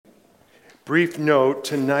Brief note,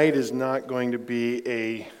 tonight is not going to be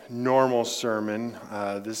a normal sermon.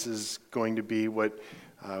 This is going to be what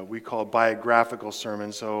we call a biographical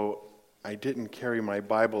sermon, so I didn't carry my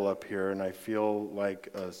Bible up here, and I feel like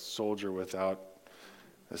a soldier without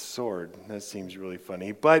a sword. That seems really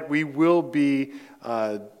funny. But we will be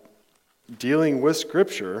dealing with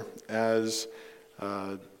Scripture as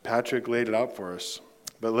Patrick laid it out for us.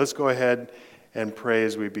 But let's go ahead and pray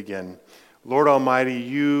as we begin. Lord Almighty,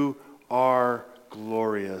 you are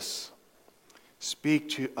glorious. Speak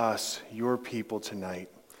to us, your people, tonight.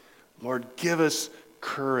 Lord, give us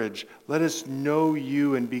courage. Let us know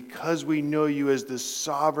you, and because we know you as the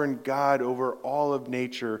sovereign God over all of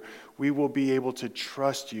nature, we will be able to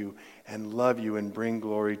trust you and love you and bring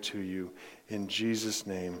glory to you. In Jesus'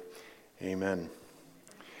 name, amen.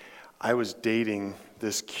 I was dating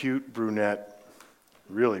this cute brunette,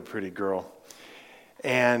 really pretty girl,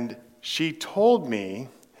 and she told me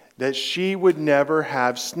that she would never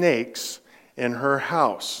have snakes in her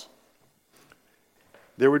house.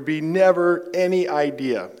 There would be never any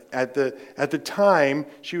idea. At the time,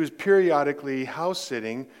 she was periodically house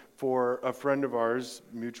sitting for a friend of ours,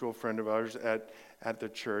 mutual friend of ours at the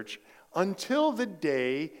church, until the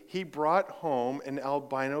day he brought home an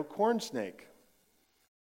albino corn snake.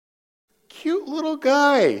 Cute little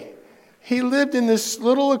guy. He lived in this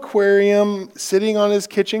little aquarium sitting on his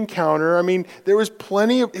kitchen counter. I mean, there was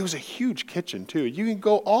plenty of, it was a huge kitchen too. You can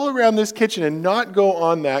go all around this kitchen and not go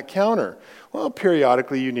on that counter. Well,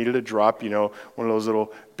 periodically you needed to drop, one of those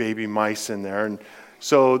little baby mice in there. And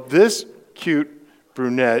so this cute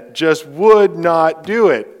brunette just would not do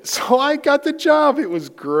it. So I got the job. It was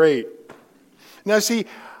great. Now see,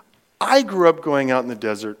 I grew up going out in the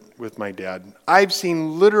desert with my dad. I've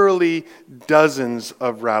seen literally dozens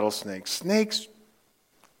of rattlesnakes. Snakes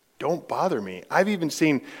don't bother me. I've even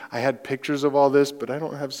seen, I had pictures of all this, but I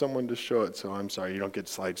don't have someone to show it, so I'm sorry, you don't get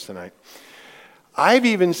slides tonight. I've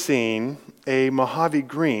even seen a Mojave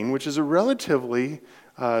green, which is a relatively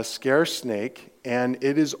scarce snake, and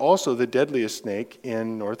it is also the deadliest snake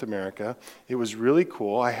in North America. It was really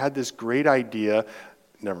cool. I had this great idea.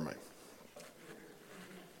 Never mind.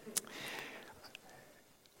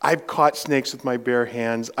 I've caught snakes with my bare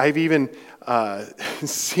hands. I've even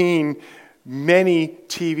seen many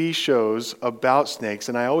TV shows about snakes,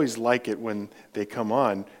 and I always like it when they come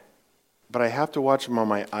on, but I have to watch them on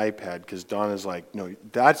my iPad because Donna's like, no,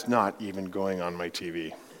 that's not even going on my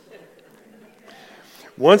TV.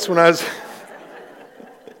 Once when I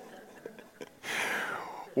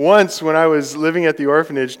was living at the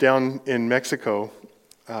orphanage down in Mexico,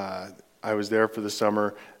 I was there for the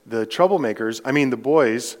summer. The the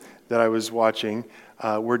boys that I was watching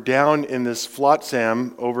were down in this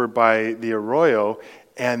flotsam over by the arroyo,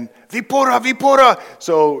 and Vipora, Vipora!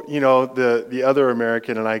 So, the other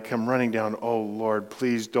American and I come running down, oh Lord,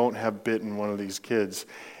 please don't have bitten one of these kids.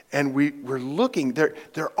 And we're looking, they're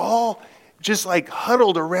all just like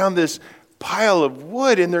huddled around this pile of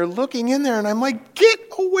wood, and they're looking in there, and I'm like, get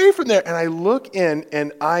away from there. And I look in,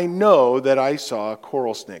 and I know that I saw a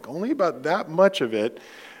coral snake, only about that much of it.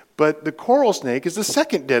 But the coral snake is the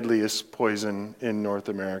second deadliest poison in North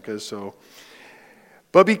America.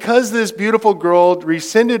 But because this beautiful girl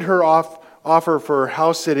rescinded her offer for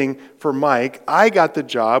house sitting for Mike, I got the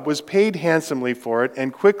job, was paid handsomely for it,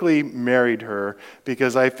 and quickly married her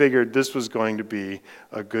because I figured this was going to be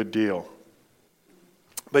a good deal.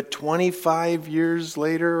 But 25 years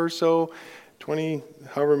later or so, 20,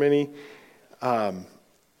 however many,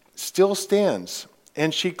 still stands.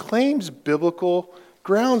 And she claims biblical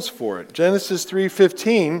grounds for it. Genesis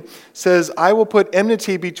 3:15 says, I will put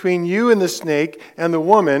enmity between you and the snake and the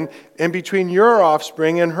woman, and between your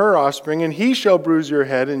offspring and her offspring, and he shall bruise your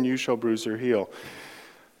head and you shall bruise her heel.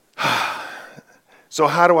 So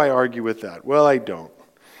how do I argue with that? Well, I don't.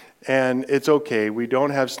 And it's okay. We don't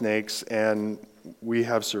have snakes, and we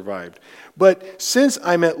have survived. But since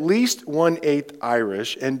I'm at least 1/8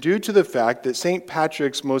 Irish, and due to the fact that St.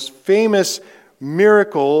 Patrick's most famous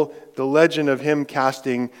miracle, the legend of him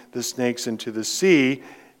casting the snakes into the sea,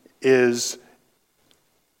 is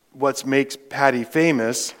what makes Paddy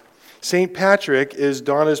famous, St. Patrick is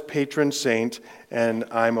Donna's patron saint, and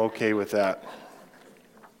I'm okay with that.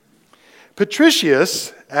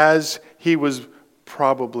 Patricius, as he was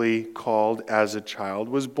probably called as a child,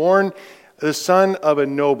 was born the son of a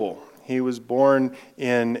noble. He was born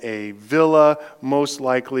in a villa, most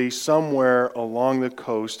likely somewhere along the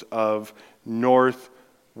coast of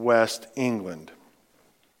northwest England.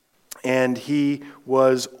 And he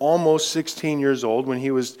was almost 16 years old when he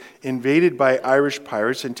was invaded by Irish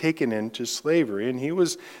pirates and taken into slavery. And he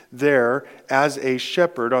was there as a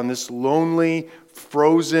shepherd on this lonely,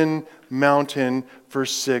 frozen mountain for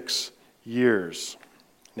 6 years.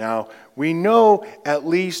 Now, we know at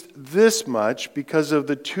least this much because of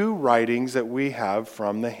the two writings that we have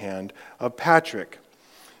from the hand of Patrick.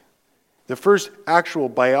 The first actual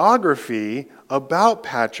biography about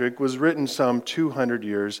Patrick was written some 200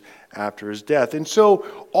 years after his death. And so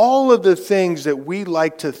all of the things that we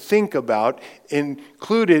like to think about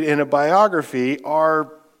included in a biography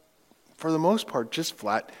are, for the most part, just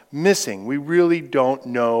flat missing. We really don't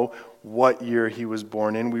know what year he was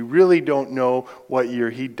born in. We really don't know what year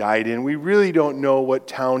he died in. We really don't know what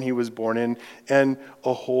town he was born in, and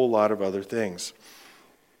a whole lot of other things.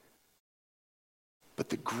 But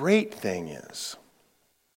the great thing is,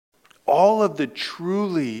 all of the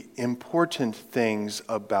truly important things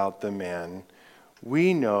about the man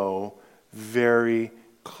we know very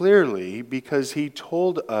clearly because he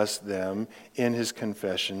told us them in his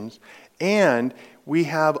confessions, and we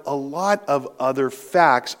have a lot of other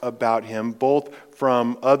facts about him, both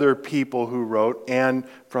from other people who wrote and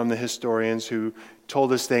from the historians who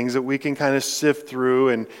told us things that we can kind of sift through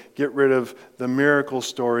and get rid of the miracle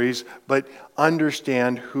stories, but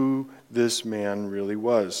understand who this man really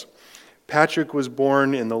was. Patrick was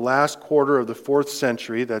born in the last quarter of the 4th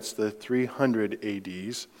century, that's the 300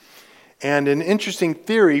 ADs, and an interesting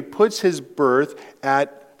theory puts his birth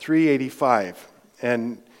at 385.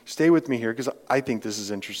 And stay with me here because I think this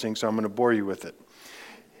is interesting, so I'm going to bore you with it.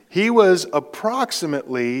 He was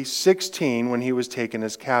approximately 16 when he was taken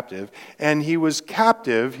as captive, and he was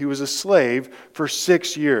a slave for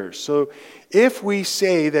 6 years. So if we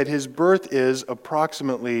say that his birth is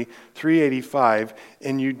approximately 385,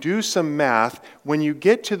 and you do some math, when you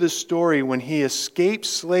get to the story when he escapes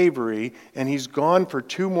slavery and he's gone for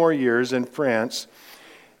 2 more years in France,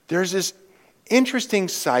 there's this interesting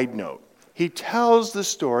side note. He tells the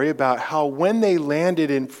story about how when they landed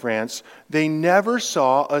in France, they never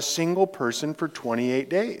saw a single person for 28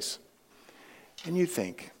 days. And you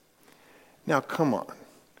think, now come on.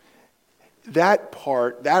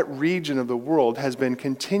 That region of the world has been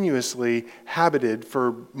continuously habited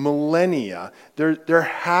for millennia. There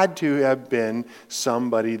had to have been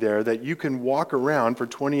somebody there that you can walk around for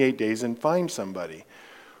 28 days and find somebody.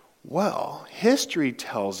 Well, history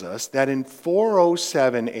tells us that in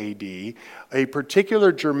 407 AD, a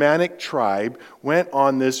particular Germanic tribe went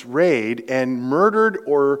on this raid and murdered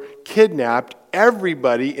or kidnapped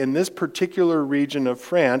everybody in this particular region of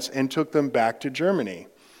France and took them back to Germany.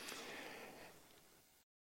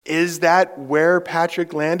 Is that where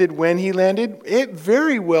Patrick landed when he landed? It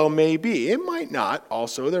very well may be. It might not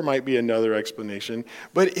also. There might be another explanation.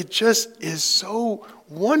 But it just is so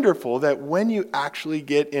wonderful that when you actually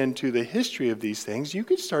get into the history of these things, you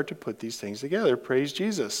can start to put these things together. Praise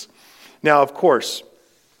Jesus. Now, of course,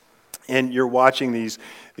 and you're watching these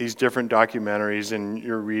different documentaries and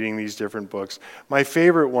you're reading these different books. My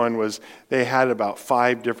favorite one was they had about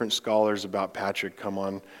 5 different scholars about Patrick come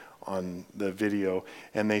on the video,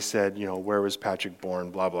 and they said, where was Patrick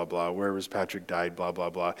born, blah, blah, blah, where was Patrick died, blah, blah,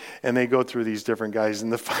 blah. And they go through these different guys,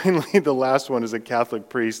 and finally the last one is a Catholic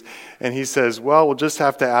priest, and he says, well, we'll just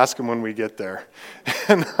have to ask him when we get there.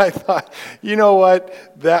 And I thought, you know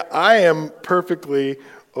what, that I am perfectly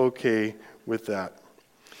okay with that.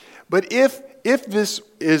 But if this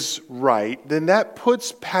is right, then that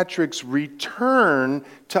puts Patrick's return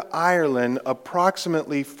to Ireland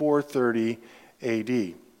approximately 430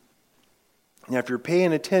 AD. Now, if you're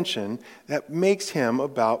paying attention, that makes him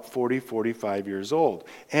about 40, 45 years old.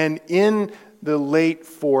 And in the late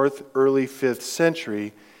 4th, early 5th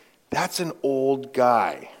century, that's an old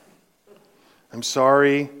guy. I'm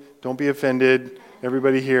sorry, don't be offended,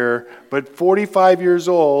 everybody here, but 45 years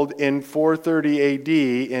old in 430 AD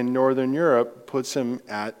in Northern Europe puts him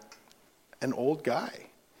at an old guy.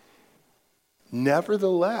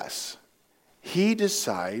 Nevertheless, he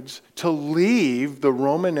decides to leave the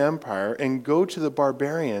Roman Empire and go to the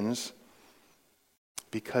barbarians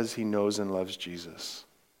because he knows and loves Jesus.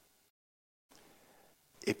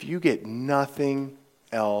 If you get nothing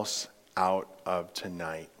else out of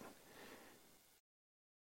tonight,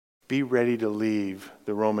 be ready to leave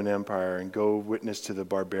the Roman Empire and go witness to the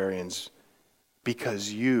barbarians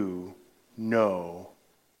because you know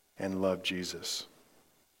and love Jesus.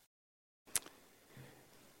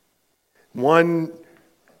 One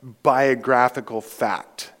biographical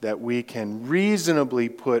fact that we can reasonably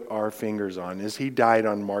put our fingers on is he died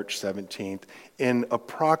on March 17th in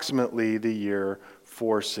approximately the year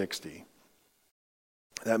 460.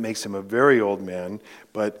 That makes him a very old man,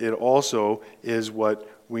 but it also is what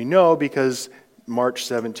we know because March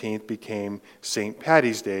 17th became St.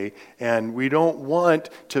 Paddy's Day, and we don't want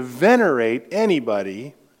to venerate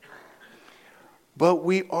anybody, but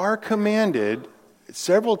we are commanded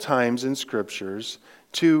several times in scriptures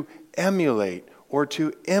to emulate or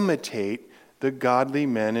to imitate the godly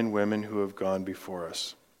men and women who have gone before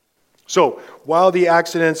us. So, while the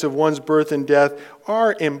accidents of one's birth and death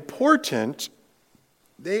are important,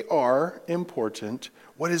 they are important.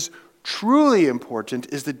 What is truly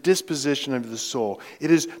important is the disposition of the soul.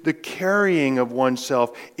 It is the carrying of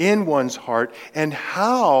oneself in one's heart and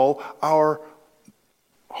how our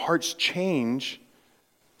hearts change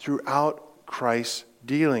throughout Christ's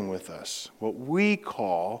dealing with us. What we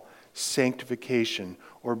call sanctification,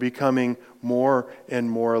 or becoming more and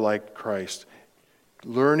more like Christ.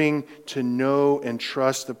 Learning to know and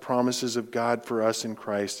trust the promises of God for us in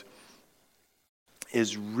Christ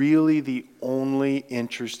is really the only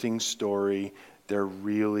interesting story there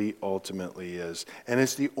really ultimately is. And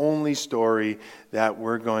it's the only story that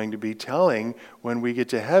we're going to be telling when we get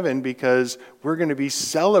to heaven, because we're going to be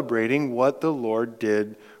celebrating what the Lord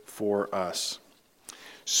did for us.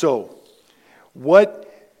 So,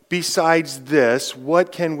 besides this,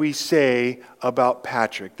 what can we say about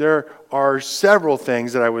Patrick? There are several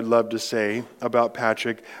things that I would love to say about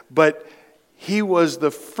Patrick, but he was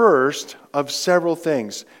the first of several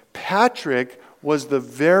things. Patrick was the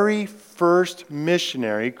very first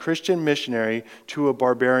missionary, Christian missionary, to a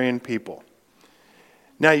barbarian people.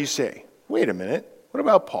 Now you say, wait a minute, what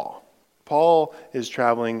about Paul? Paul is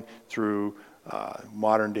traveling through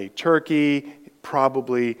modern-day Turkey,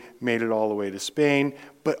 probably made it all the way to Spain,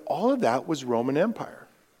 but all of that was Roman Empire.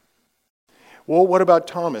 Well, what about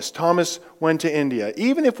Thomas? Thomas went to India.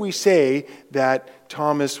 Even if we say that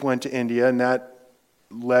Thomas went to India, and that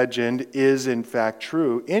legend is in fact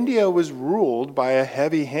true, India was ruled by a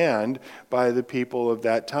heavy hand by the people of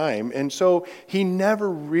that time, and so he never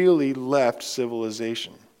really left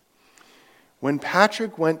civilization. When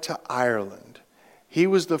Patrick went to Ireland, he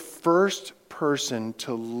was the first person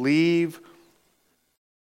to leave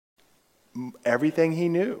everything he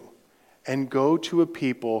knew and go to a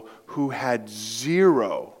people who had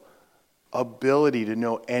zero ability to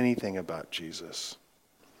know anything about Jesus.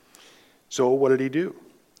 So what did he do?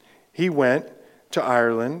 He went to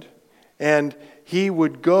Ireland, and he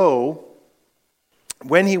would go,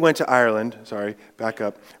 when he went to Ireland,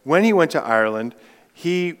 when he went to Ireland,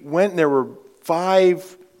 he went and there were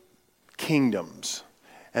 5 kingdoms.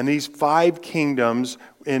 And these 5 kingdoms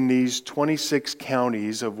in these 26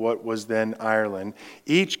 counties of what was then Ireland,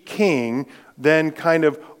 each king then kind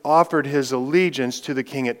of offered his allegiance to the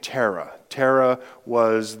king at Tara. Tara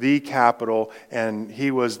was the capital, and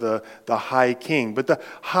he was the high king. But the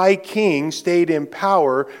high king stayed in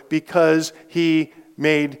power because he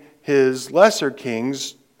made his lesser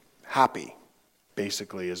kings happy,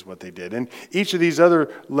 basically, is what they did. And each of these other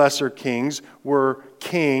lesser kings were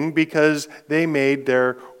king because they made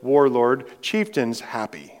their warlord chieftains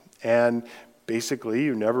happy. And basically,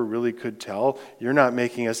 you never really could tell, you're not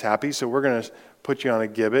making us happy, so we're going to put you on a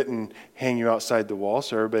gibbet and hang you outside the wall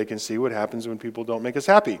so everybody can see what happens when people don't make us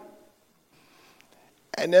happy.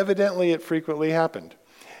 And evidently, it frequently happened.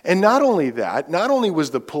 And not only that, not only was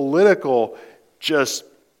the political just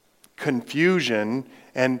confusion,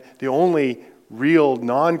 and the only real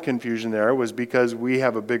non-confusion there was because we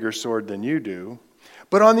have a bigger sword than you do.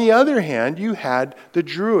 But on the other hand, you had the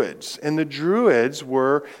Druids. And the Druids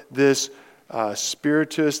were this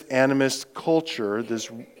spiritist, animist culture,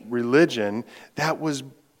 this religion that was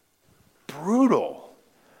brutal.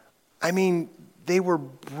 I mean, they were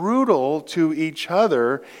brutal to each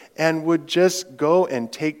other and would just go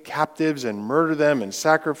and take captives and murder them and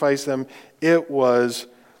sacrifice them. It was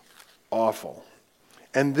awful.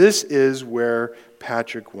 And this is where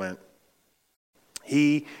Patrick went.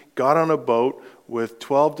 He got on a boat with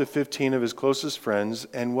 12 to 15 of his closest friends,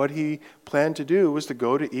 and what he planned to do was to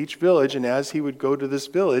go to each village, and as he would go to this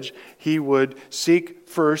village, he would seek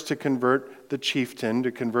first to convert the chieftain,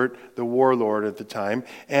 to convert the warlord at the time,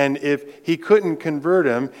 and if he couldn't convert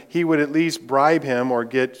him, he would at least bribe him or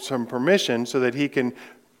get some permission so that he can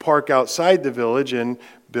park outside the village and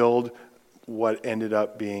build what ended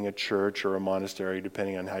up being a church or a monastery,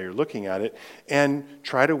 depending on how you're looking at it, and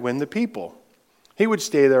try to win the people. He would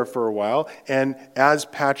stay there for a while, and as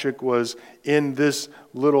Patrick was in this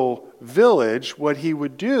little village, what he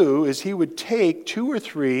would do is he would take 2 or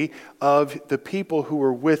 3 of the people who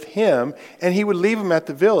were with him, and he would leave them at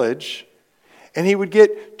the village, and he would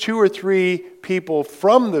get 2 or 3 people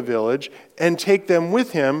from the village and take them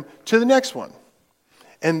with him to the next one.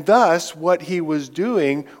 And thus, what he was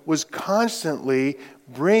doing was constantly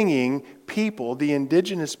bringing people, the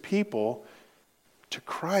indigenous people, to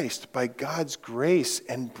Christ by God's grace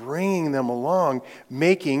and bringing them along,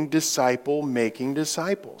 making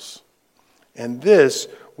disciples. And this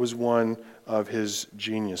was one of his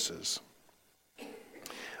geniuses.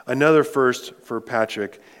 Another first for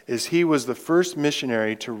Patrick is he was the first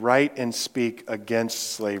missionary to write and speak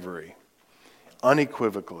against slavery,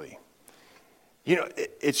 unequivocally. You know,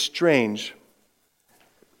 it's strange.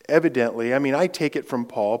 Evidently, I take it from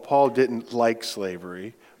Paul. Paul didn't like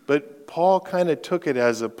slavery, but Paul kind of took it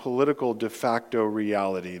as a political de facto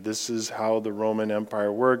reality. This is how the Roman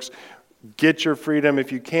Empire works. Get your freedom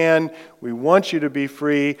if you can. We want you to be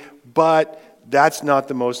free, but that's not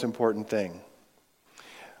the most important thing.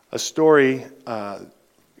 A story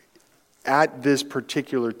at this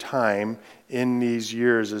particular time in these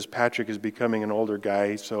years, as Patrick is becoming an older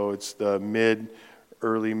guy, so it's the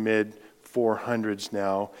early mid 400s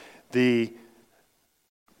now,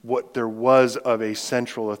 what there was of a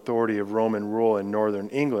central authority of Roman rule in northern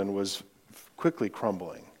England was quickly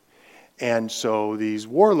crumbling. And so these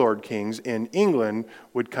warlord kings in England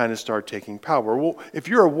would kind of start taking power. Well, if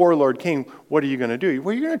you're a warlord king, what are you going to do?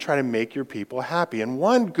 Well, you're going to try to make your people happy. And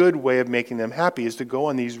one good way of making them happy is to go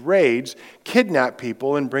on these raids, kidnap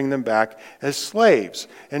people, and bring them back as slaves.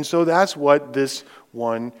 And so that's what this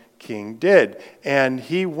one king did. And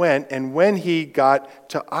he went, and when he got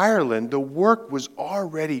to Ireland, the work was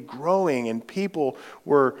already growing, and people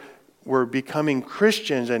were becoming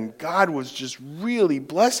Christians, and God was just really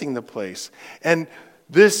blessing the place. And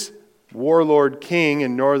this warlord king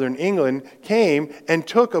in northern England came and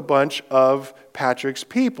took a bunch of Patrick's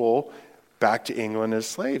people back to England as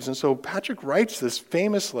slaves. And so Patrick writes this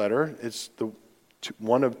famous letter. It's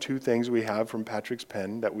one of two things we have from Patrick's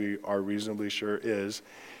pen that we are reasonably sure is.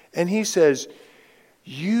 And he says,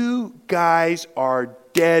 "You guys are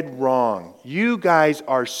dead wrong. You guys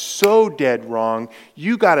are so dead wrong.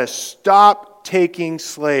 You got to stop taking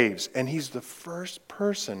slaves." And he's the first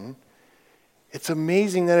person. It's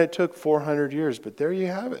amazing that it took 400 years, but there you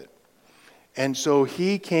have it. And so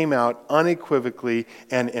he came out unequivocally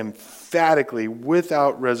and emphatically,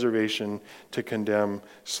 without reservation, to condemn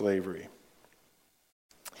slavery.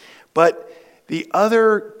 But the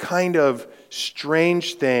other kind of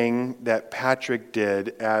strange thing that Patrick did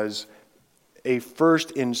as a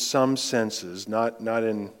first in some senses, not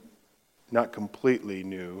completely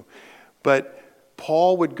new, but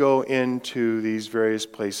Paul would go into these various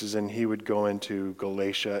places, and he would go into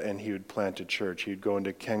Galatia and he would plant a church. He'd go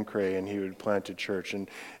into Kencray and he would plant a church, and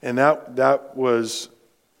that was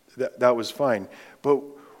fine. But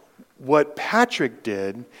what Patrick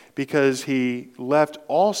did, because he left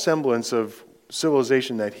all semblance of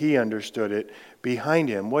civilization that he understood it behind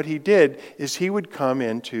him, what he did is he would come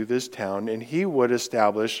into this town and he would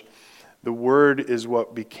establish, the word is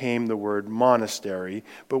what became the word monastery,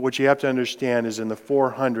 but what you have to understand is in the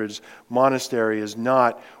 400s, monastery is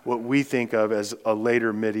not what we think of as a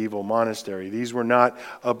later medieval monastery. These were not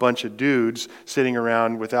a bunch of dudes sitting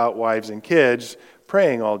around without wives and kids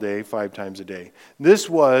praying all day 5 times a day. This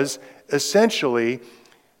was essentially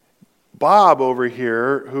Bob over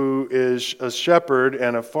here, who is a shepherd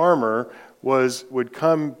and a farmer, would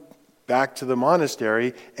come back to the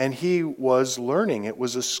monastery, and he was learning. It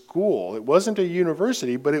was a school. It wasn't a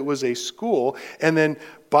university, but it was a school. And then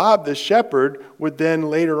Bob, the shepherd, would then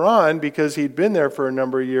later on, because he'd been there for a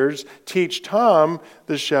number of years, teach Tom,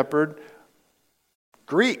 the shepherd,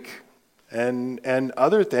 Greek and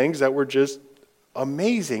other things that were just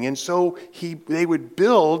amazing. And so they would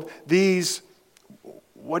build these,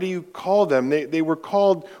 what do you call them? They were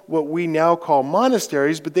called what we now call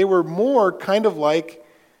monasteries, but they were more kind of like,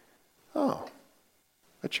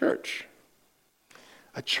 a church.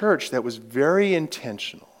 A church that was very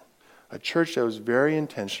intentional. A church that was very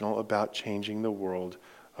intentional about changing the world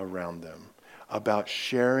around them. About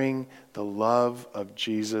sharing the love of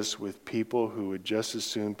Jesus with people who would just as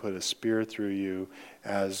soon put a spear through you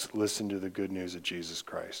as listen to the good news of Jesus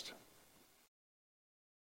Christ.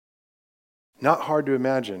 Not hard to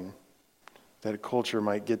imagine that a culture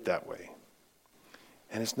might get that way.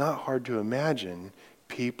 And it's not hard to imagine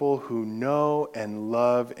people who know and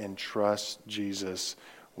love and trust Jesus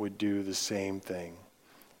would do the same thing.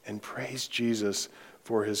 And praise Jesus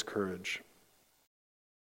for his courage.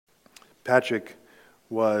 Patrick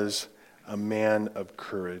was a man of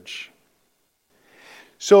courage.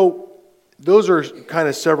 So those are kind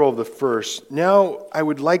of several of the first. Now I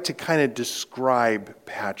would like to kind of describe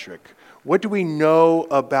Patrick. What do we know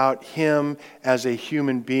about him as a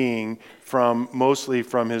human being mostly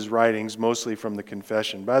from his writings, mostly from the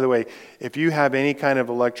confession? By the way, if you have any kind of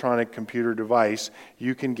electronic computer device,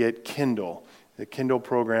 you can get Kindle. The Kindle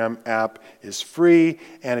program app is free,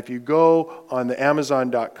 and if you go on the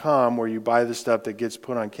Amazon.com where you buy the stuff that gets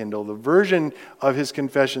put on Kindle, the version of his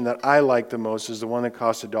confession that I like the most is the one that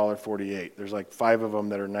costs $1.48. There's like 5 of them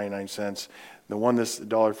that are 99 cents. The one that's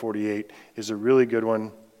 $1.48 is a really good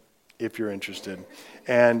one if you're interested.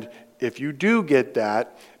 And if you do get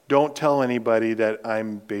that, don't tell anybody that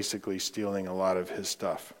I'm basically stealing a lot of his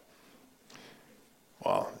stuff.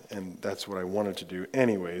 Well, and that's what I wanted to do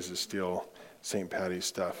anyways, is steal St. Patty's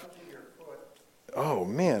stuff. Oh,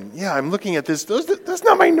 man. Yeah, I'm looking at this. That's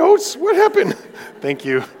not my notes. What happened? Thank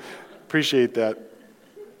you. Appreciate that.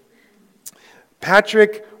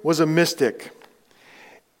 Patrick was a mystic.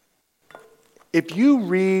 If you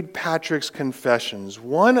read Patrick's confessions,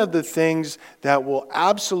 one of the things that will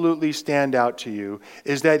absolutely stand out to you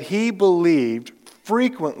is that he believed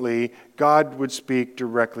frequently God would speak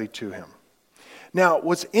directly to him. Now,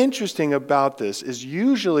 what's interesting about this is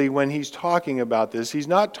usually when he's talking about this, he's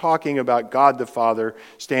not talking about God the Father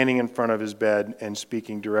standing in front of his bed and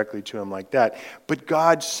speaking directly to him like that. But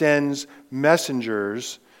God sends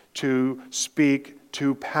messengers to speak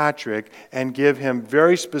to Patrick and give him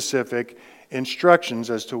very specific instructions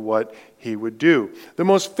as to what he would do. The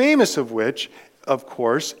most famous of which, of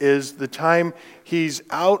course, is the time he's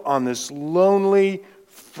out on this lonely,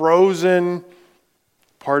 frozen,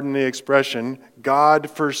 pardon the expression,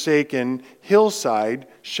 God-forsaken hillside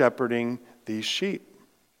shepherding these sheep.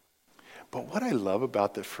 But what I love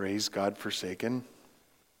about the phrase God-forsaken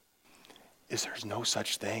is there's no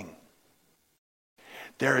such thing.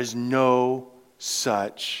 There is no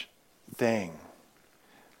such thing.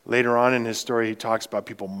 Later on in his story, he talks about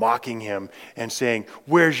people mocking him and saying,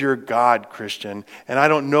 "Where's your God, Christian?" And I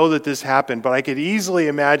don't know that this happened, but I could easily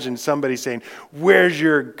imagine somebody saying, "Where's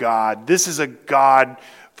your God? This is a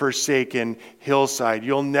God-forsaken hillside.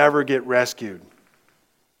 You'll never get rescued."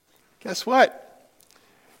 Guess what?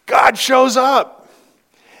 God shows up.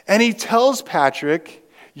 And he tells Patrick,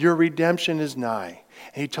 "Your redemption is nigh."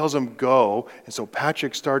 And he tells him, "Go." And so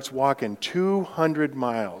Patrick starts walking 200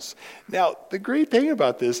 miles. Now, the great thing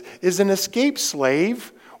about this is an escaped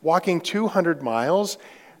slave walking 200 miles,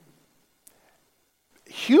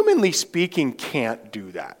 humanly speaking, can't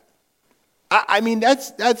do that. I mean,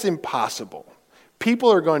 that's impossible.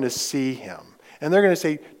 People are going to see him, and they're going to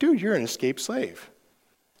say, "Dude, you're an escaped slave."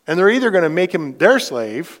 And they're either going to make him their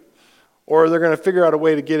slave, or they're going to figure out a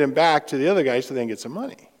way to get him back to the other guy so they can get some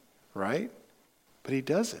money, right? But he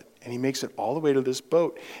does it, and he makes it all the way to this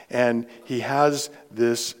boat. And he has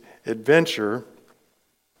this adventure,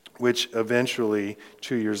 which eventually,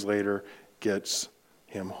 2 years later, gets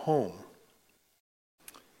him home.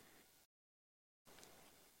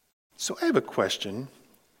 So I have a question.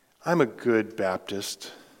 I'm a good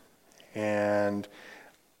Baptist, and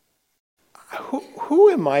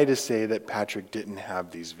who am I to say that Patrick didn't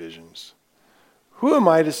have these visions? Who am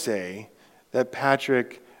I to say that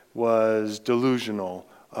Patrick was delusional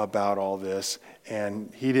about all this,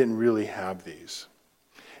 and he didn't really have these?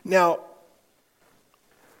 Now,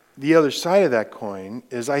 the other side of that coin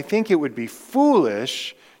is I think it would be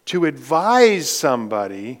foolish to advise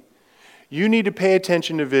somebody, you need to pay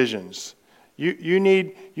attention to visions. You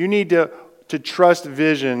need to trust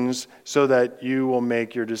visions so that you will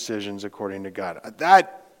make your decisions according to God.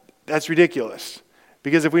 That's ridiculous.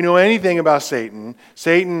 Because if we know anything about Satan,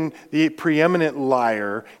 the preeminent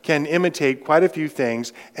liar, can imitate quite a few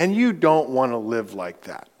things, and you don't want to live like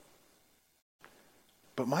that.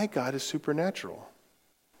 But my God is supernatural.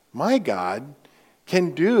 My God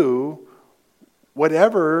can do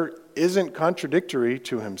whatever isn't contradictory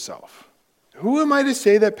to himself. Who am I to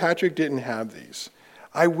say that Patrick didn't have these?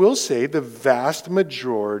 I will say the vast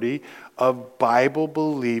majority of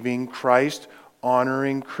Bible-believing,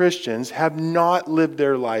 Christ-honoring Christians have not lived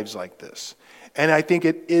their lives like this. And I think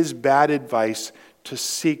it is bad advice to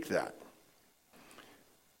seek that.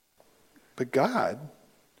 But God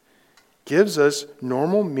gives us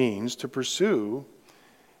normal means to pursue,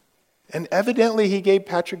 and evidently he gave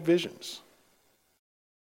Patrick visions.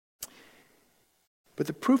 But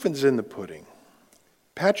the proof is in the pudding.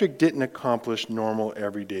 Patrick didn't accomplish normal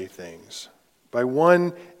everyday things. By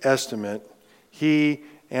one estimate, he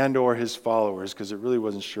and or his followers, because it really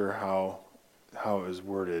wasn't sure how it was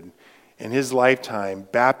worded, in his lifetime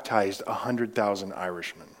baptized 100,000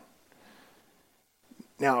 Irishmen.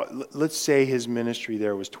 Now, let's say his ministry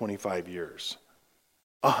there was 25 years.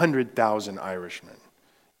 100,000 Irishmen.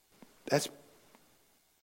 That's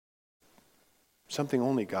something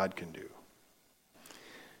only God can do.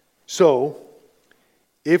 So,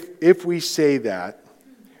 if we say that,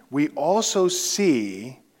 we also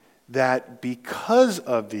see that because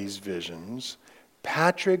of these visions,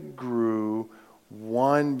 Patrick grew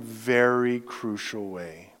one very crucial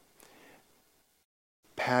way.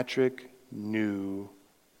 Patrick knew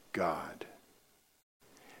God.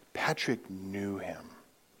 Patrick knew him.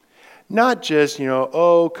 Not just,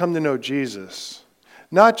 come to know Jesus.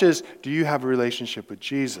 Not just, do you have a relationship with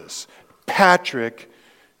Jesus? Patrick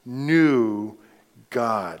knew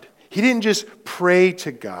God. He didn't just pray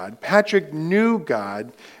to God. Patrick knew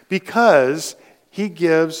God because he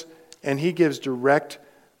gives direct,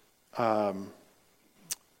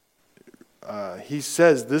 he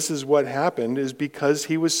says this is what happened is because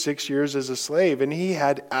he was 6 years as a slave and he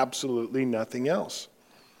had absolutely nothing else.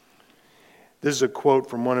 This is a quote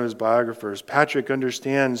from one of his biographers. Patrick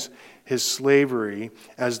understands his slavery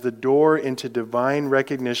as the door into divine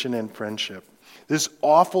recognition and friendship. This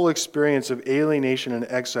awful experience of alienation and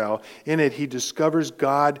exile, in it he discovers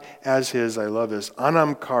God as his, I love this,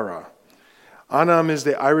 Anam Cara. Anam is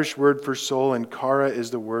the Irish word for soul and Cara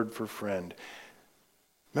is the word for friend.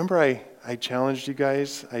 Remember I challenged you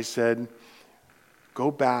guys? I said,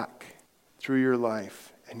 go back through your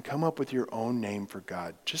life and come up with your own name for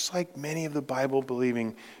God, just like many of the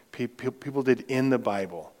Bible-believing people did in the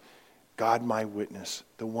Bible. God my witness,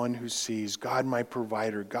 the one who sees, God my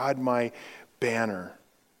provider, God my banner.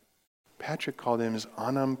 Patrick called him his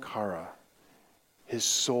Anam Cara, his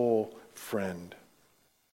soul friend.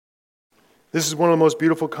 This is one of the most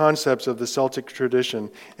beautiful concepts of the Celtic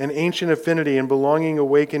tradition, an ancient affinity and belonging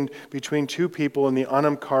awakened between two people in the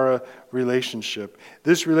Anam Cara relationship.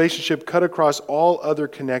 This relationship cut across all other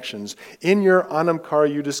connections. In your Anam Cara,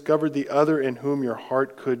 you discovered the other in whom your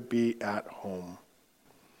heart could be at home.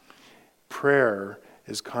 Prayer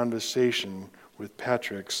is conversation with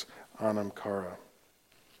Patrick's Anam Cara.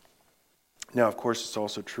 Now, of course, it's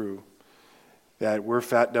also true that we're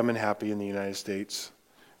fat, dumb, and happy in the United States.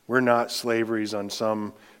 We're not slaveries on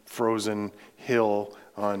some frozen hill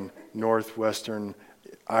on northwestern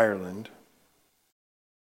Ireland.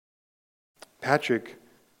 Patrick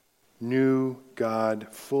knew God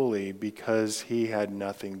fully because he had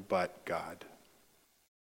nothing but God.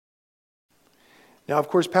 Now, of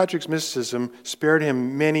course, Patrick's mysticism spared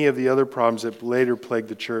him many of the other problems that later plagued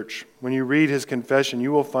the church. When you read his confession,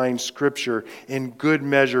 you will find Scripture in good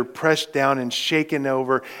measure pressed down and shaken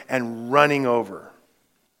over and running over.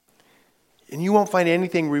 And you won't find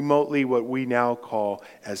anything remotely what we now call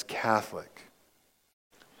as Catholic.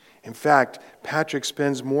 In fact, Patrick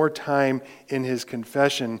spends more time in his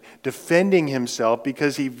confession defending himself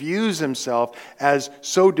because he views himself as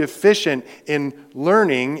so deficient in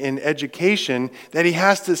learning, in education, that he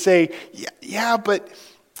has to say, but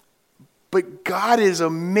God is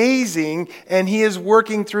amazing and he is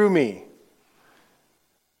working through me.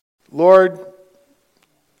 Lord,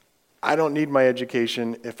 I don't need my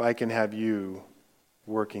education if I can have you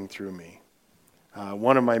working through me.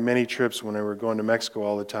 One of my many trips when I were going to Mexico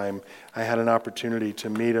all the time, I had an opportunity to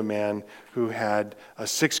meet a man who had a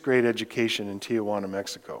 6th grade education in Tijuana,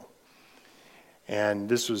 Mexico. And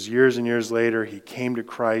this was years and years later. He came to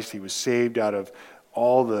Christ. He was saved out of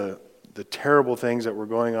all the terrible things that were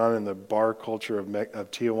going on in the bar culture of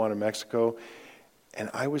Tijuana, Mexico. And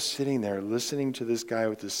I was sitting there listening to this guy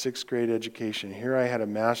with his 6th grade education. Here I had a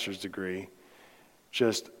master's degree,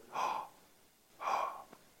 just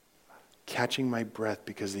catching my breath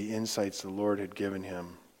because the insights the Lord had given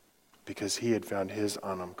him, because he had found his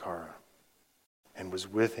Anam Cara and was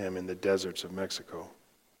with him in the deserts of Mexico.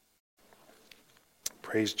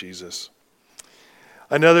 Praise Jesus.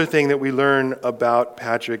 Another thing that we learn about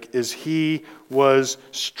Patrick is he was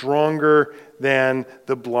stronger than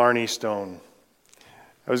the Blarney Stone.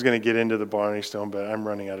 I was going to get into the Blarney Stone, but I'm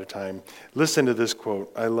running out of time. Listen to this quote.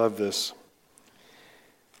 I love this.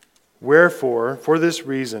 Wherefore, for this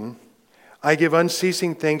reason, I give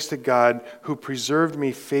unceasing thanks to God who preserved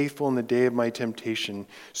me faithful in the day of my temptation,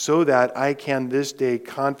 so that I can this day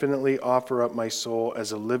confidently offer up my soul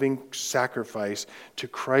as a living sacrifice to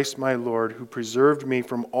Christ my Lord, who preserved me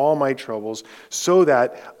from all my troubles, so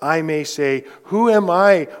that I may say, who am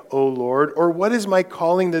I, O Lord, or what is my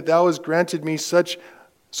calling that thou hast granted me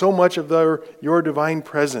so much of your divine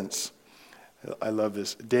presence? I love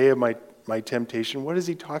this. Day of my temptation. What is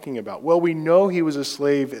he talking about? Well, we know he was a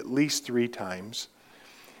slave at least 3 times.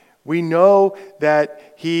 We know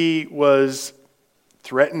that he was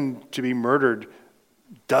threatened to be murdered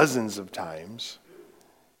dozens of times.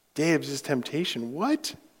 Day of his temptation.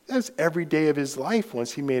 What? That's every day of his life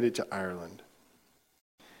once he made it to Ireland.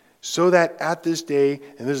 so that at this day,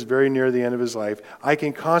 and this is very near the end of his life, I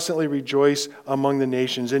can constantly rejoice among the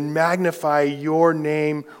nations and magnify your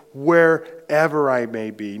name wherever I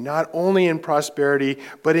may be, not only in prosperity,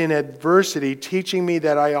 but in adversity, teaching me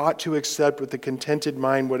that I ought to accept with a contented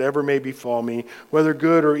mind whatever may befall me, whether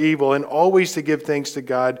good or evil, and always to give thanks to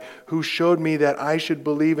God, who showed me that I should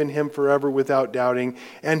believe in him forever without doubting,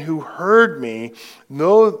 and who heard me,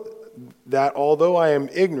 know that although I am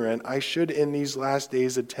ignorant, I should in these last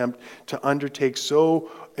days attempt to undertake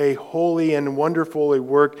so a holy and wonderful a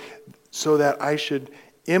work, so that I should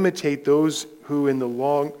imitate those who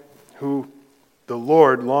the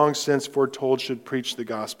Lord long since foretold should preach the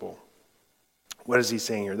gospel. What is he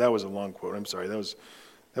saying here? That was a long quote. I'm sorry. That was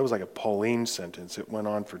like a Pauline sentence. It went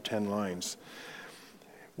on for 10 lines.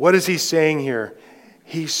 What is he saying here?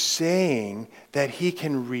 He's saying that he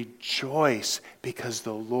can rejoice because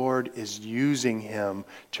the Lord is using him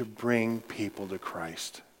to bring people to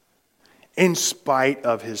Christ. In spite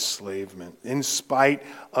of his enslavement, in spite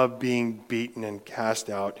of being beaten and cast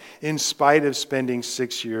out, in spite of spending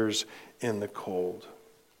 6 years in the cold.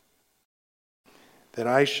 That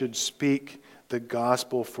I should speak the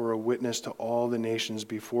gospel for a witness to all the nations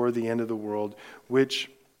before the end of the world, which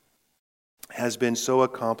has been so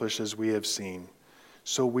accomplished as we have seen.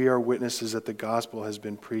 So we are witnesses that the gospel has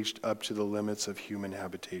been preached up to the limits of human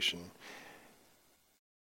habitation.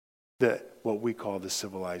 What we call the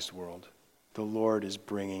civilized world. The Lord is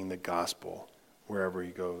bringing the gospel wherever he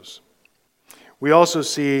goes. We also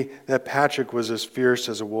see that Patrick was as fierce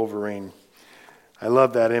as a wolverine. I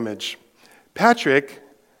love that image. Patrick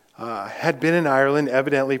had been in Ireland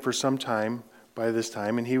evidently for some time by this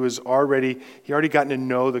time, and he already gotten to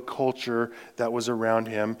know the culture that was around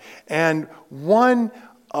him. And one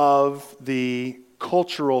of the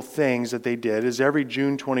cultural things that they did is every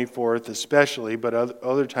June 24th especially, but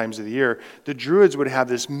other times of the year, the Druids would have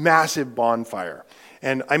this massive bonfire.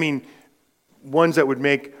 And I mean, ones that would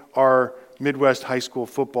make our Midwest high school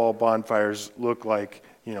football bonfires look like,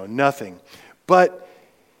 nothing. But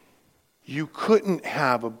you couldn't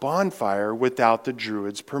have a bonfire without the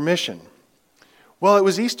Druids' permission. Well, it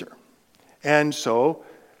was Easter. And so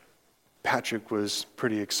Patrick was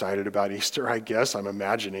pretty excited about Easter, I guess. I'm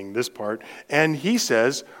imagining this part. And he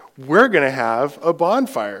says, we're going to have a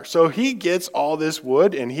bonfire. So he gets all this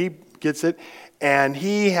wood and he gets it. And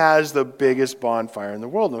he has the biggest bonfire in the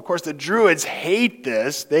world. And of course, the Druids hate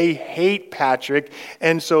this. They hate Patrick.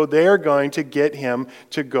 And so they're going to get him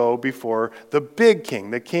to go before the big king,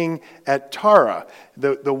 the king at Tara,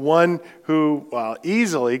 the one who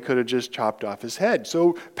easily could have just chopped off his head.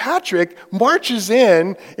 So Patrick marches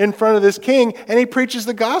in front of this king and he preaches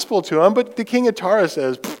the gospel to him. But the king at Tara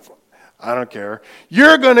says, I don't care.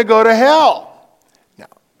 You're going to go to hell.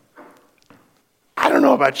 I don't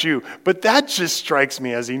know about you, but that just strikes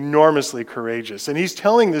me as enormously courageous. And he's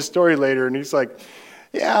telling this story later, and he's like,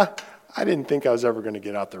 yeah, I didn't think I was ever going to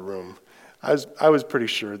get out the room. I was pretty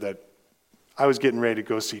sure that I was getting ready to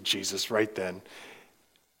go see Jesus right then.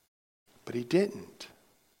 But he didn't.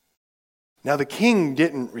 Now, the king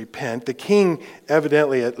didn't repent. The king,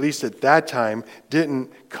 evidently, at least at that time,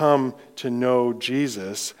 didn't come to know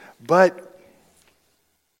Jesus. But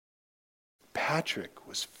Patrick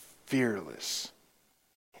was fearless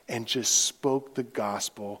and just spoke the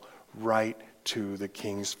gospel right to the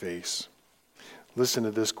king's face. Listen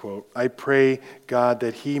to this quote. I pray, God,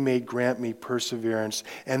 that he may grant me perseverance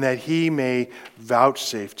and that he may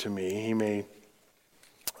vouchsafe to me, he may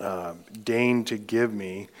deign to give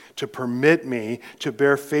me, to permit me to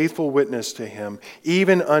bear faithful witness to him,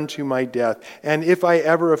 even unto my death. And if I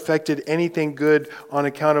ever effected anything good on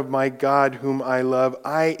account of my God whom I love,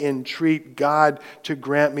 I entreat God to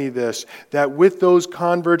grant me this, that with those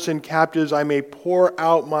converts and captives I may pour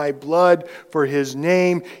out my blood for his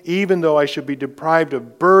name, even though I should be deprived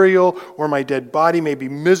of burial, or my dead body may be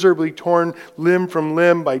miserably torn limb from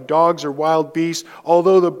limb by dogs or wild beasts.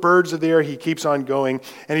 Although the birds of the air, he keeps on going.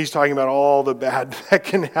 And he's talking about all the bad that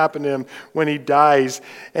can happen to him when he dies.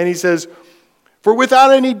 And he says, for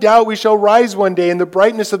without any doubt we shall rise one day in the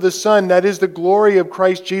brightness of the sun, that is the glory of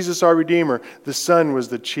Christ Jesus our Redeemer. The sun was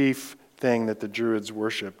the chief thing that the Druids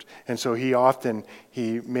worshipped. And so he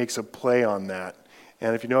makes a play on that.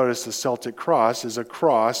 And if you notice, the Celtic cross is a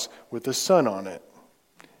cross with the sun on it.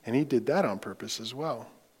 And he did that on purpose as well.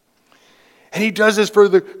 And he does this for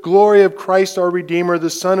the glory of Christ our Redeemer, the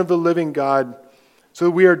Son of the living God, so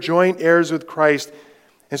that we are joint heirs with Christ,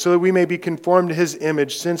 and so that we may be conformed to his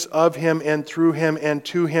image, since of him and through him and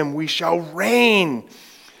to him we shall reign.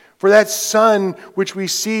 For that sun which we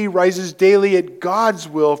see rises daily at God's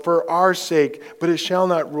will for our sake, but it shall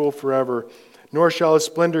not rule forever. nor shall its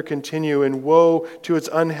splendor continue, and woe to its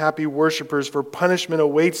unhappy worshippers, for punishment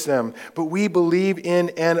awaits them. But we believe in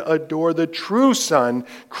and adore the true Son,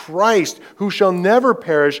 Christ, who shall never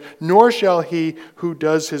perish, nor shall he who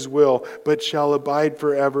does his will, but shall abide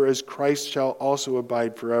forever, as Christ shall also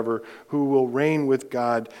abide forever, who will reign with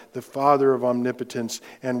God, the Father of omnipotence,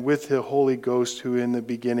 and with the Holy Ghost, who in the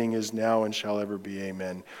beginning is now and shall ever be.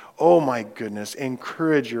 Amen. Oh my goodness,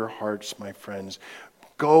 encourage your hearts, my friends.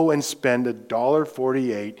 Go and spend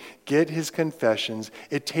 $1.48, get his confessions.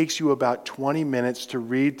 It takes you about 20 minutes to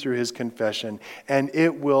read through his confession, and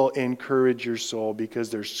it will encourage your soul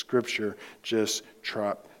because there's scripture just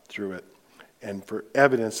chopped through it. And for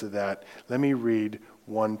evidence of that, let me read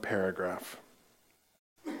one paragraph.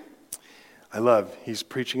 He's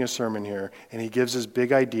preaching a sermon here, and he gives his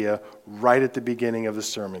big idea right at the beginning of the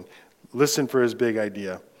sermon. Listen for his big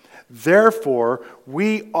idea. Therefore,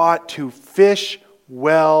 we ought to fish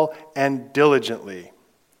well and diligently.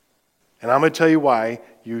 And I'm going to tell you why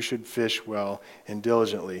you should fish well and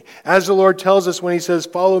diligently. As the Lord tells us when he says,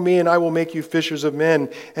 follow me and I will make you fishers of men.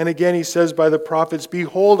 And again he says by the prophets,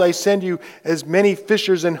 behold, I send you as many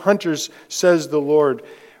fishers and hunters, says the Lord.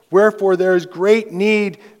 Wherefore there is great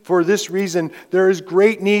need, for this reason, there is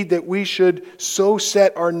great need that we should so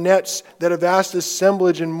set our nets that a vast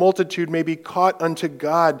assemblage and multitude may be caught unto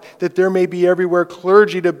God, that there may be everywhere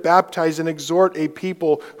clergy to baptize and exhort a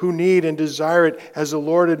people who need and desire it, as the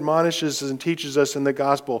Lord admonishes and teaches us in the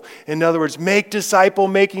gospel. In other words, make disciple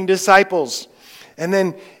making disciples. And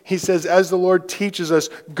then he says, as the Lord teaches us,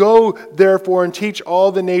 go therefore and teach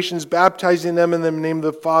all the nations, baptizing them in the name of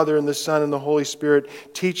the Father and the Son and the Holy Spirit,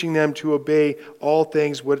 teaching them to obey all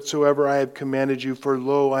things whatsoever I have commanded you. For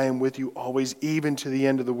lo, I am with you always, even to the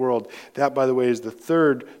end of the world. That, by the way, is the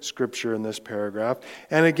third scripture in this paragraph.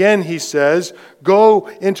 And again he says, go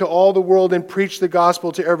into all the world and preach the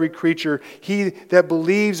gospel to every creature. He that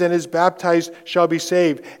believes and is baptized shall be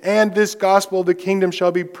saved. And this gospel of the kingdom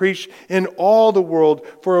shall be preached in all the world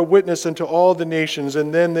for a witness unto all the nations,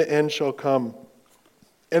 and then the end shall come.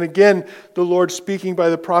 And again, the Lord speaking by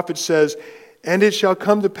the prophet says, and it shall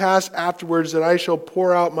come to pass afterwards that I shall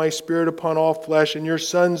pour out my spirit upon all flesh, and your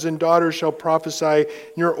sons and daughters shall prophesy,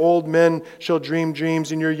 and your old men shall dream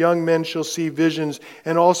dreams, and your young men shall see visions,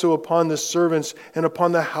 and also upon the servants and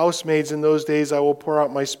upon the housemaids in those days I will pour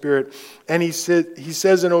out my spirit. And he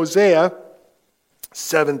says in Hosea,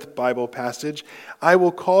 7th Bible passage, I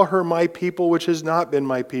will call her my people, which has not been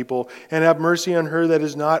my people, and have mercy on her that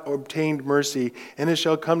has not obtained mercy. And it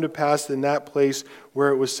shall come to pass in that place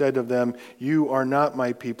where it was said of them, you are not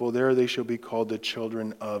my people, there they shall be called the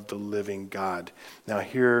children of the living God. Now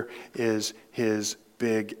here is his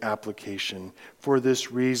big application. For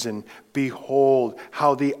this reason, behold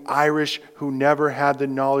how the Irish who never had the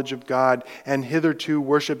knowledge of God and hitherto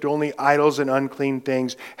worshipped only idols and unclean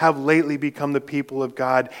things have lately become the people of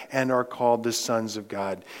God and are called the sons of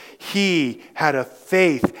God. He had a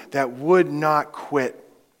faith that would not quit.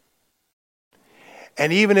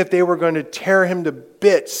 And even if they were going to tear him to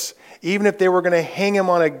bits, even if they were going to hang him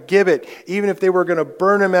on a gibbet, even if they were going to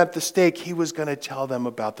burn him at the stake, he was going to tell them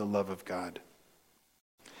about the love of God.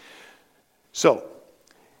 So,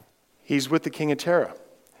 he's with the king of Tara.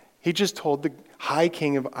 He just told the High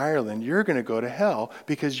King of Ireland, you're going to go to hell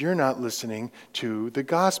because you're not listening to the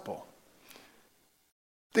gospel.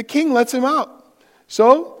 The king lets him out.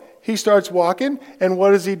 So, he starts walking, and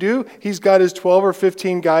what does he do? He's got his 12 or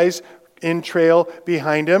 15 guys in trail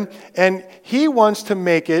behind him, and he wants to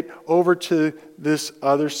make it over to this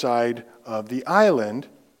other side of the island,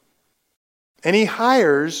 and he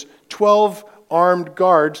hires 12 armed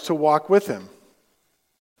guards to walk with him.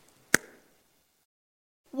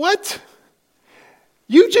 What?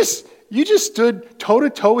 You just stood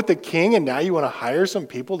toe-to-toe with the king, and now you want to hire some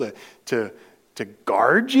people to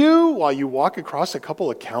guard you while you walk across a couple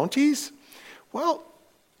of counties? Well,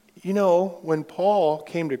 you know, when Paul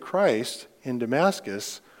came to Christ in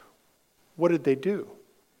Damascus, what did they do?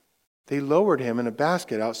 They lowered him in a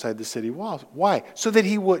basket outside the city walls. Why? So that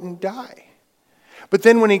he wouldn't die. But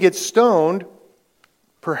then when he gets stoned,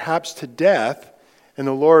 perhaps to death, and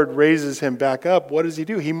the Lord raises him back up, what does he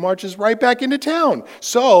do? He marches right back into town.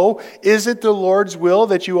 So, is it the Lord's will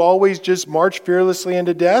that you always just march fearlessly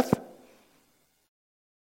into death?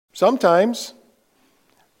 Sometimes.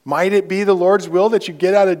 Might it be the Lord's will that you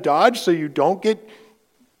get out of Dodge so you don't get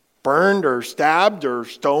burned or stabbed or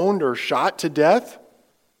stoned or shot to death?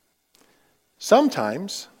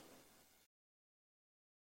 Sometimes.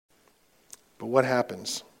 But what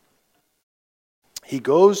happens? He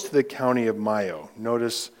goes to the county of Mayo.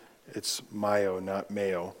 Notice it's Mayo, not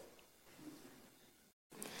Mayo.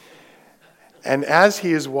 And as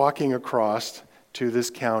he is walking across to this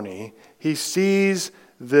county, he sees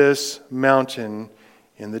this mountain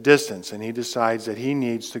in the distance, and he decides that he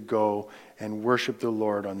needs to go and worship the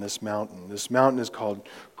Lord on this mountain. This mountain is called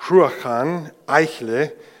Cruachan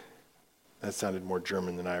Eichle. That sounded more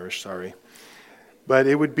German than Irish, sorry. But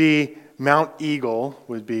it would be Mount Eagle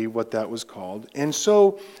would be what that was called. And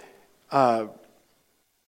so up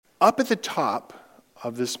at the top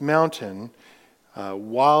of this mountain,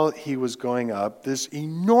 while he was going up, this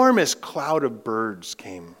enormous cloud of birds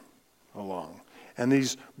came along. And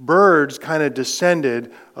these birds kind of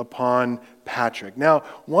descended upon Patrick. Now,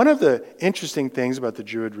 one of the interesting things about the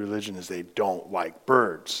Druid religion is they don't like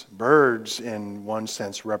birds. Birds, in one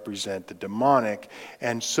sense, represent the demonic.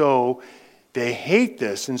 And so they hate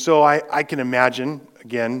this. And so I can imagine,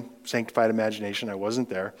 again, sanctified imagination, I wasn't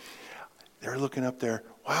there. They're looking up there,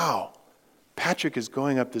 wow, Patrick is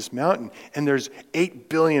going up this mountain, and there's 8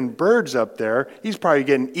 billion birds up there. He's probably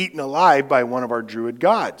getting eaten alive by one of our Druid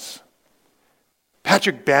gods.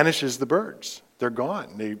 Patrick banishes the birds. They're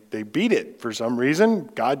gone. They beat it for some reason.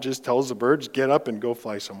 God just tells the birds, get up and go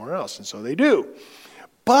fly somewhere else. And so they do.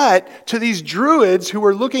 But to these Druids who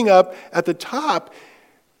were looking up at the top,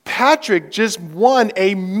 Patrick just won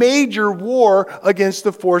a major war against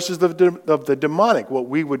the forces of the demonic, what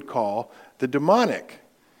we would call the demonic.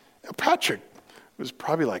 Now, Patrick was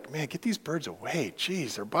probably like, man, get these birds away.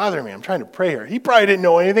 Jeez, they're bothering me. I'm trying to pray here. He probably didn't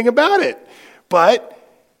know anything about it. But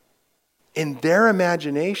in their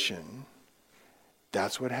imagination,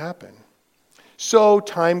 that's what happened. So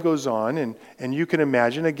time goes on, and you can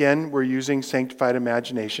imagine, again, we're using sanctified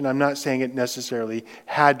imagination. I'm not saying it necessarily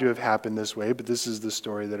had to have happened this way, but this is the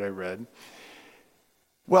story that I read.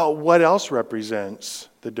 Well, what else represents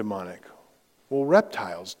the demonic? Well,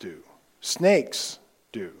 reptiles do. Snakes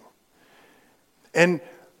do. And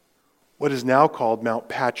what is now called Mount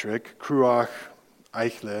Patrick, Cruach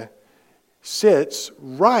Eichle, sits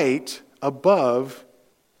right above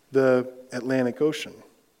the Atlantic Ocean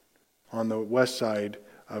on the west side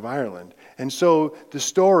of Ireland. And so the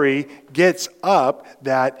story gets up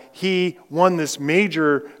that he won this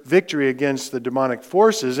major victory against the demonic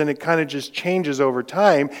forces, and it kind of just changes over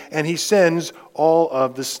time, and he sends all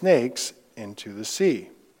of the snakes into the sea.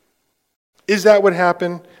 Is that what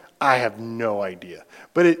happened? I have no idea.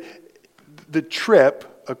 But the trip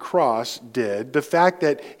across did. The fact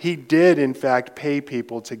that he did, in fact, pay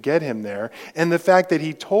people to get him there, and the fact that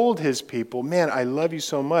he told his people, man, I love you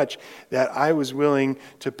so much that I was willing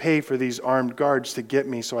to pay for these armed guards to get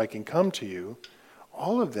me so I can come to you,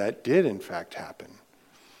 all of that did, in fact, happen.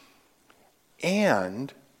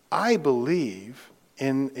 And I believe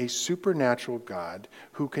in a supernatural God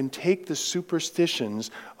who can take the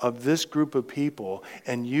superstitions of this group of people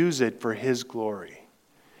and use it for his glory.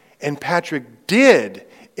 And Patrick did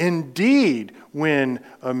indeed win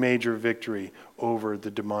a major victory over the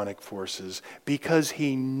demonic forces because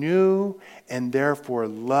he knew and therefore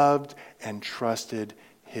loved and trusted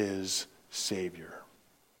his Savior.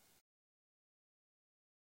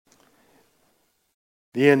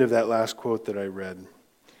 The end of that last quote that I read.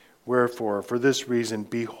 Wherefore, for this reason,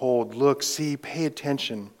 behold, look, see, pay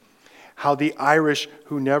attention, how the Irish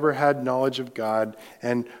who never had knowledge of God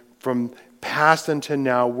and from past until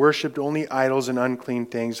now worshipped only idols and unclean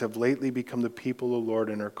things have lately become the people of the Lord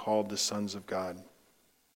and are called the sons of God.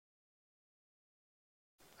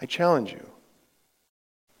 I challenge you,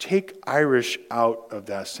 take Irish out of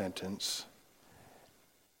that sentence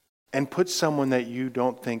and put someone that you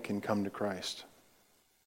don't think can come to Christ.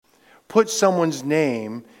 Put someone's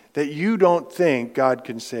name that you don't think God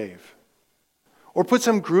can save. Or put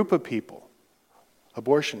some group of people,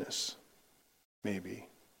 abortionists, maybe.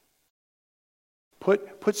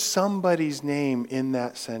 Put somebody's name in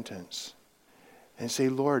that sentence and say,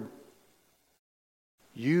 Lord,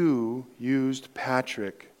 you used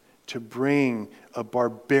Patrick to bring a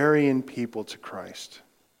barbarian people to Christ.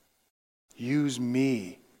 Use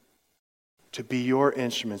me to be your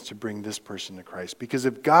instruments to bring this person to Christ. Because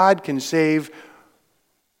if God can save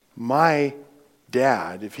my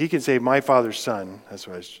dad, if he can save my father's son,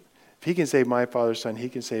 if he can save my father's son, he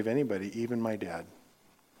can save anybody, even my dad.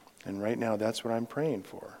 And right now, that's what I'm praying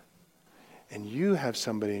for. And you have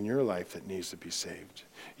somebody in your life that needs to be saved.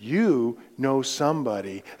 You know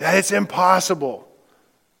somebody that it's impossible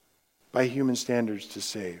by human standards to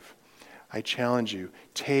save. I challenge you,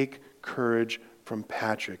 take courage from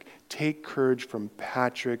Patrick. Take courage from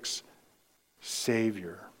Patrick's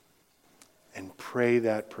Savior and pray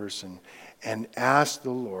that person. And ask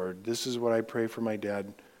the Lord, this is what I pray for my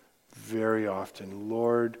dad very often,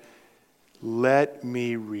 Lord, let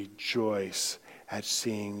me rejoice at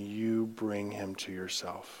seeing you bring him to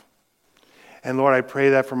yourself. And Lord, I pray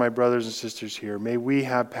that for my brothers and sisters here. May we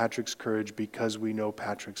have Patrick's courage because we know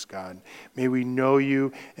Patrick's God. May we know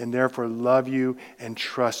you and therefore love you and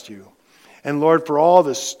trust you. And Lord, for all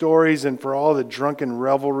the stories and for all the drunken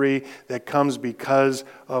revelry that comes because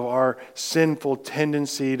of our sinful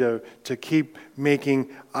tendency to keep making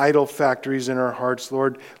idol factories in our hearts,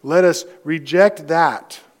 Lord, let us reject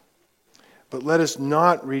that. But let us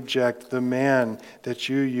not reject the man that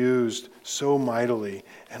you used so mightily.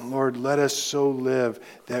 And Lord, let us so live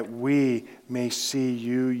that we may see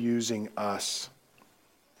you using us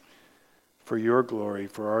for your glory,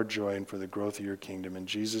 for our joy, and for the growth of your kingdom. In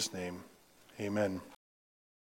Jesus' name, amen.